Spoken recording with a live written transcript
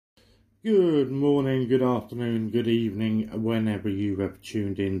Good morning, good afternoon, good evening, whenever you have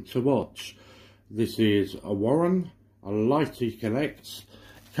tuned in to watch. This is a Warren, a Lighty Collects,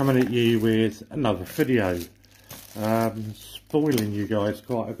 coming at you with another video. Spoiling you guys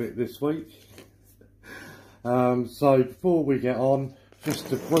quite a bit this week. So before we get on,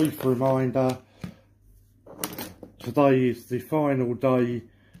 just a brief reminder, today is the final day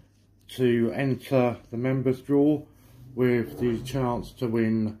to enter the members draw with the chance to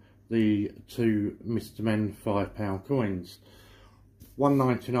win the two Mr. Men £5 coins.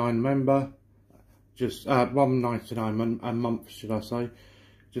 $1.99 member, just $1.99 a month, should I say.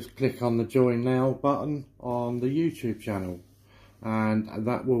 Just click on the join now button on the YouTube channel, and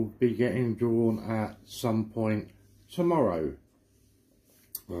that will be getting drawn at some point tomorrow,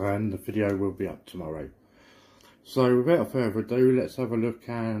 and the video will be up tomorrow. So without further ado, let's have a look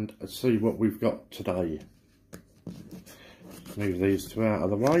and see what we've got today. Move these two out of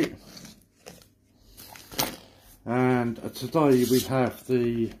the way. And today we have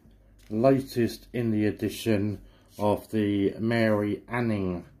the latest in the edition of the Mary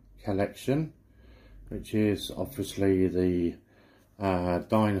Anning collection, which is obviously the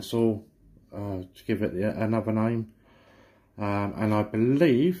dinosaur, to give it another name. And I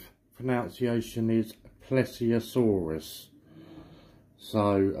believe pronunciation is Plesiosaurus.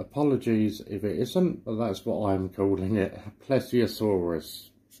 So apologies if it isn't, but that's what I'm calling it, Plesiosaurus.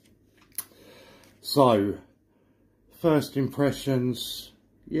 So first impressions,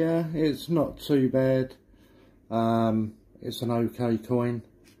 yeah, it's not too bad. It's an okay coin.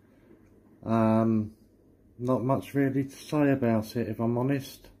 Not much really to say about it, if I'm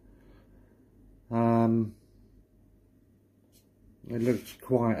honest. It looks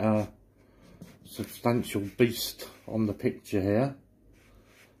quite a substantial beast on the picture here.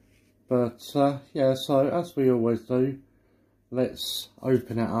 But yeah, so as we always do, let's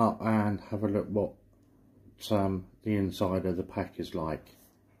open it up and have a look what the inside of the pack is like.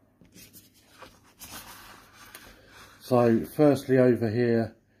 So firstly, over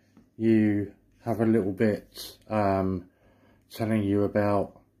here you have a little bit telling you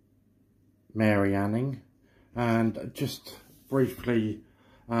about Mary Anning, and just briefly,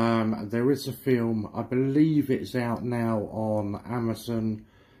 there is a film, I believe it's out now on Amazon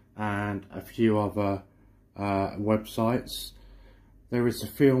and a few other websites. There is a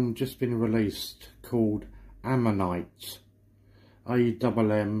film just been released called Ammonite,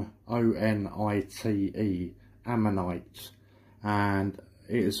 A-M-M-O-N-I-T-E, Ammonite, and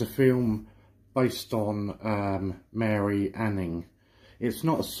it is a film based on Mary Anning. It's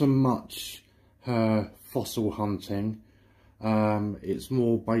not so much her fossil hunting, it's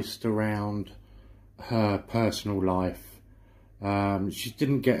more based around her personal life. She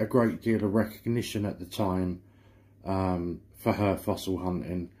didn't get a great deal of recognition at the time for her fossil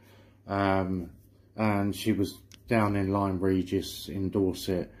hunting, and she was down in Lyme Regis in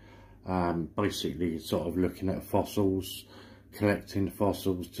Dorset, basically sort of looking at fossils, collecting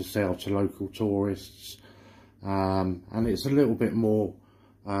fossils to sell to local tourists, and it's a little bit more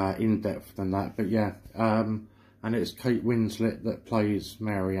in depth than that, but yeah, and it's Kate Winslet that plays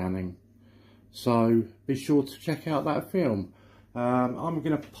Mary Anning, so be sure to check out that film. I'm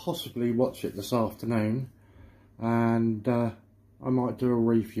going to possibly watch it this afternoon, and I might do a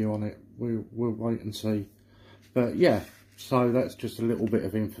review on it. We'll wait and see. But yeah, so that's just a little bit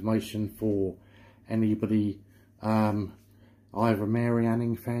of information for anybody, either Mary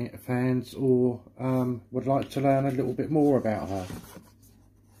Anning fans or would like to learn a little bit more about her.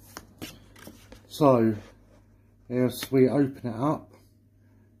 So as we open it up,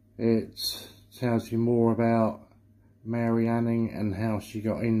 it tells you more about Mary Anning and how she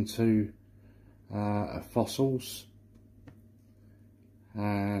got into fossils,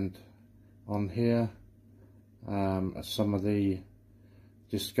 and on here some of the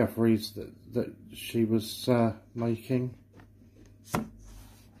discoveries that she was making,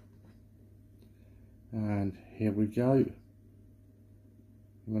 and here we go.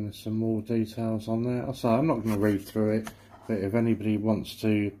 And there's some more details on there. So I'm not going to read through it, but if anybody wants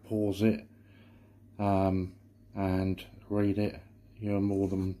to pause it and read it, you're more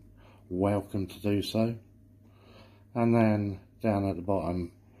than welcome to do so. And then down at the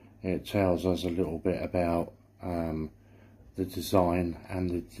bottom it tells us a little bit about the design and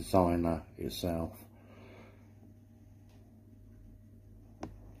the designer itself.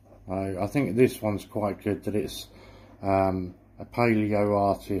 I think this one's quite good, that it's a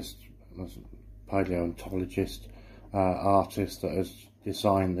paleontologist artist that has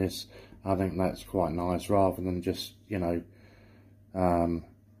designed this. I think that's quite nice, rather than just, you know,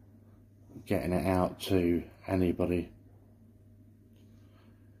 getting it out to anybody.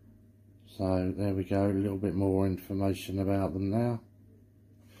 So there we go, a little bit more information about them now.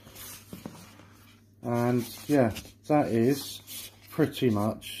 And yeah, that is pretty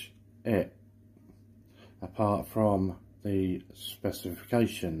much it, apart from the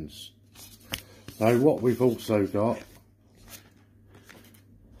specifications. So what we've also got,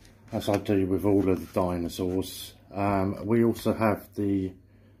 as I do with all of the dinosaurs, we also have the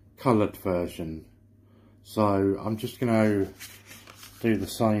coloured version. So I'm just going to do the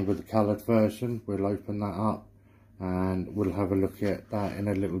same with the coloured version. We'll open that up and we'll have a look at that in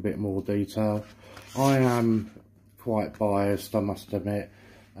a little bit more detail. I am quite biased, I must admit.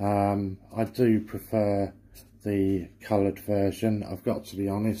 I do prefer the coloured version, I've got to be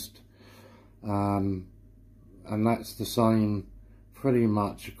honest. And that's the same pretty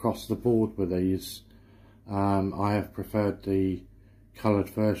much across the board with these. I have preferred the coloured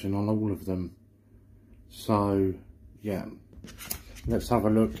version on all of them. So yeah, let's have a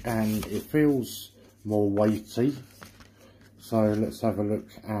look, and it feels more weighty. So let's have a look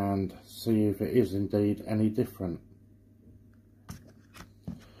and see if it is indeed any different.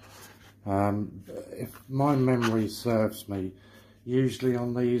 If my memory serves me, usually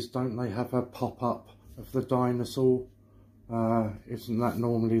on these, don't they have a pop-up of the dinosaur? Isn't that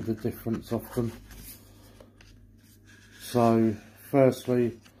normally the difference of them? So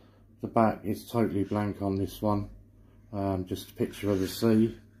firstly, the back is totally blank on this one, just a picture of the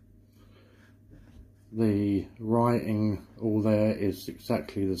sea. The writing all there is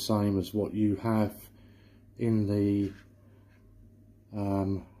exactly the same as what you have in the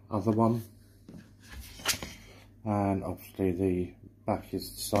other one, and obviously the back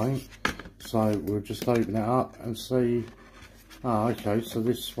is the same. So we'll just open it up and see. Ah, okay, so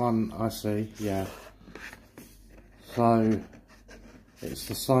this one I see, yeah. So it's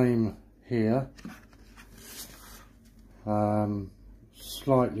the same here,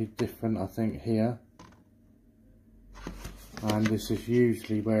 slightly different I think here, and this is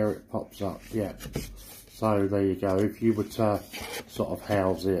usually where it pops up, yeah. So there you go, if you were to sort of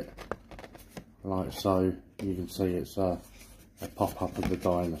house it like so, you can see it's a pop-up of the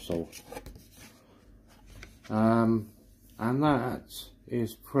dinosaur. And that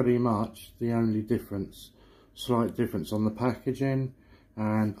is pretty much the only difference. Slight difference on the packaging,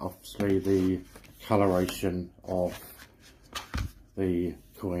 and obviously the coloration of the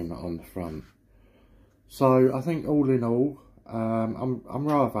coin on the front. So I think all in all, I'm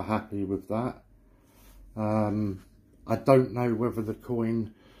rather happy with that. I don't know whether the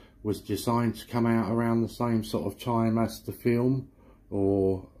coin was designed to come out around the same sort of time as the film,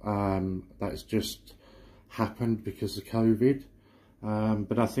 or that's just happened because of COVID.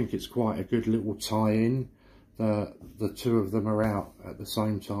 But I think it's quite a good little tie-in. The two of them are out at the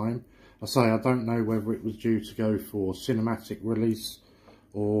same time. I say I don't know whether it was due to go for cinematic release,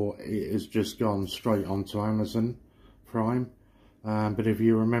 or it has just gone straight onto Amazon Prime. But if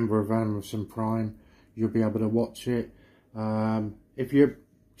you're a member of Amazon Prime, you'll be able to watch it. If you're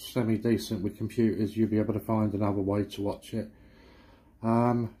semi-decent with computers, you'll be able to find another way to watch it.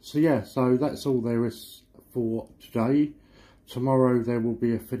 So yeah, so that's all there is for today. Tomorrow there will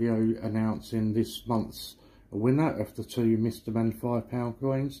be a video announcing this month's winner of the two Mr. Men £5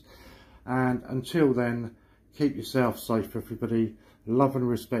 coins. And until then, keep yourself safe everybody. Love and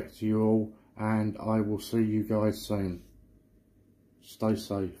respect to you all, and I will see you guys soon. Stay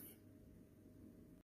safe.